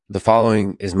The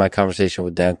following is my conversation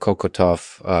with Dan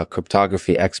Kokotov, a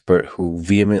cryptography expert who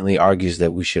vehemently argues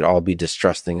that we should all be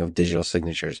distrusting of digital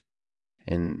signatures.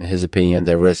 In his opinion,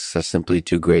 their risks are simply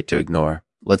too great to ignore.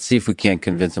 Let's see if we can't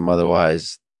convince him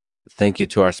otherwise. Thank you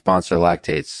to our sponsor,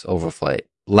 Lactates Overflight.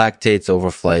 Lactates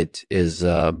Overflight is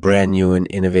a brand new and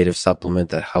innovative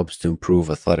supplement that helps to improve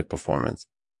athletic performance.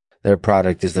 Their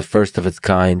product is the first of its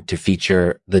kind to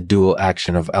feature the dual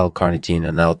action of L-carnitine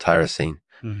and L-tyrosine.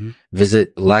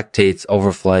 Visit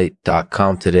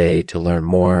lactatesoverflight.com today to learn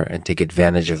more and take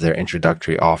advantage of their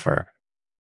introductory offer.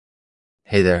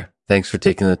 Hey there. Thanks for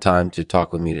taking the time to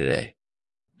talk with me today.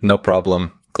 No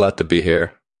problem. Glad to be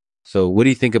here. So what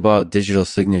do you think about digital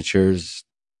signatures?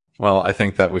 Well, I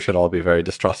think that we should all be very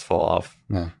distrustful of.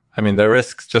 Yeah. I mean, the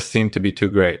risks just seem to be too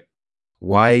great.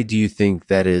 Why do you think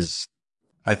that is?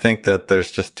 I think that there's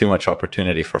just too much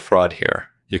opportunity for fraud here.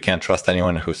 You can't trust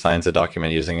anyone who signs a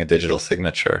document using a digital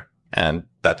signature. And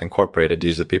that incorporated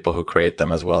use the people who create them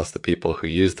as well as the people who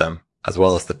use them, as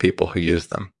well as the people who use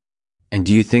them. And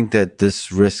do you think that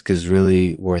this risk is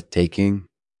really worth taking?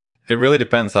 It really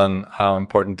depends on how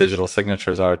important digital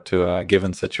signatures are to a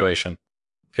given situation.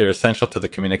 If they're essential to the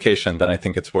communication, then I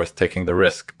think it's worth taking the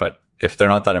risk. But if they're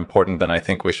not that important, then I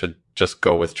think we should just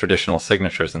go with traditional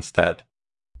signatures instead.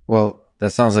 Well,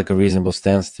 that sounds like a reasonable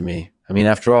stance to me. I mean,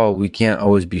 after all, we can't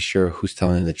always be sure who's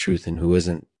telling the truth and who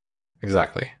isn't.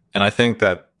 Exactly. And I think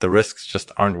that the risks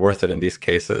just aren't worth it in these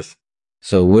cases.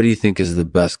 So what do you think is the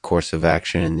best course of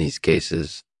action in these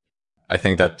cases? I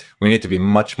think that we need to be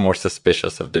much more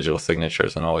suspicious of digital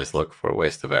signatures and always look for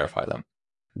ways to verify them.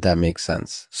 That makes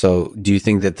sense. So do you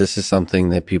think that this is something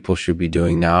that people should be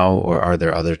doing now, or are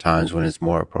there other times when it's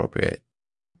more appropriate?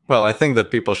 Well, I think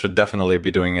that people should definitely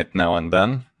be doing it now and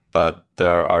then, but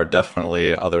there are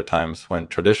definitely other times when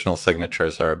traditional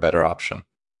signatures are a better option.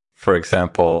 For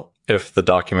example, if the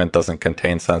document doesn't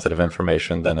contain sensitive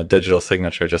information, then a digital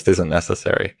signature just isn't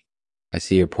necessary. I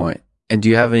see your point. And do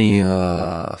you have any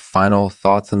final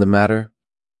thoughts on the matter?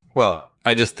 Well,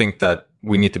 I just think that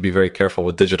we need to be very careful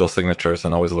with digital signatures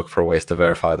and always look for ways to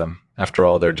verify them. After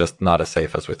all, they're just not as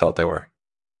safe as we thought they were.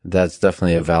 That's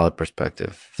definitely a valid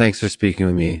perspective. Thanks for speaking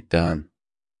with me, Dan.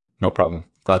 No problem.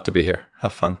 Glad to be here.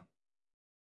 Have fun.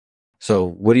 So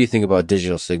what do you think about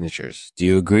digital signatures? Do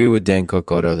you agree with Dan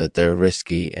Kokotov that they're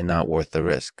risky and not worth the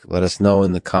risk? Let us know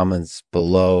in the comments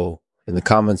below.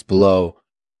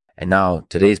 And now,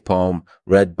 today's poem,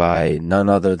 read by none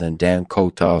other than Dan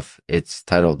Kokotov. It's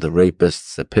titled The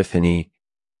Rapist's Epiphany.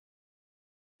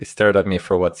 He stared at me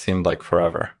for what seemed like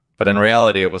forever. But in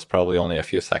reality, it was probably only a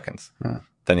few seconds.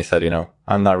 Then he said,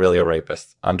 I'm not really a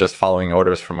rapist. I'm just following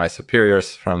orders from my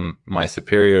superiors.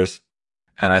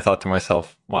 And I thought to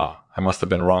myself, wow, I must have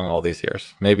been wrong all these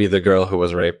years. Maybe the girl who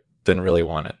was raped didn't really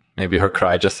want it. Maybe her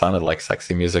cry just sounded like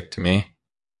sexy music to me.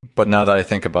 But now that I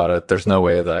think about it, there's no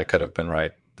way that I could have been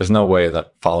right. There's no way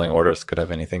that following orders could have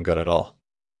anything good at all.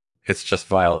 It's just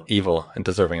vile, evil, and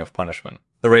deserving of punishment.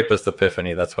 The rapist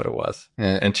epiphany, that's what it was.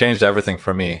 And changed everything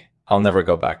for me. I'll never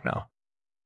go back now.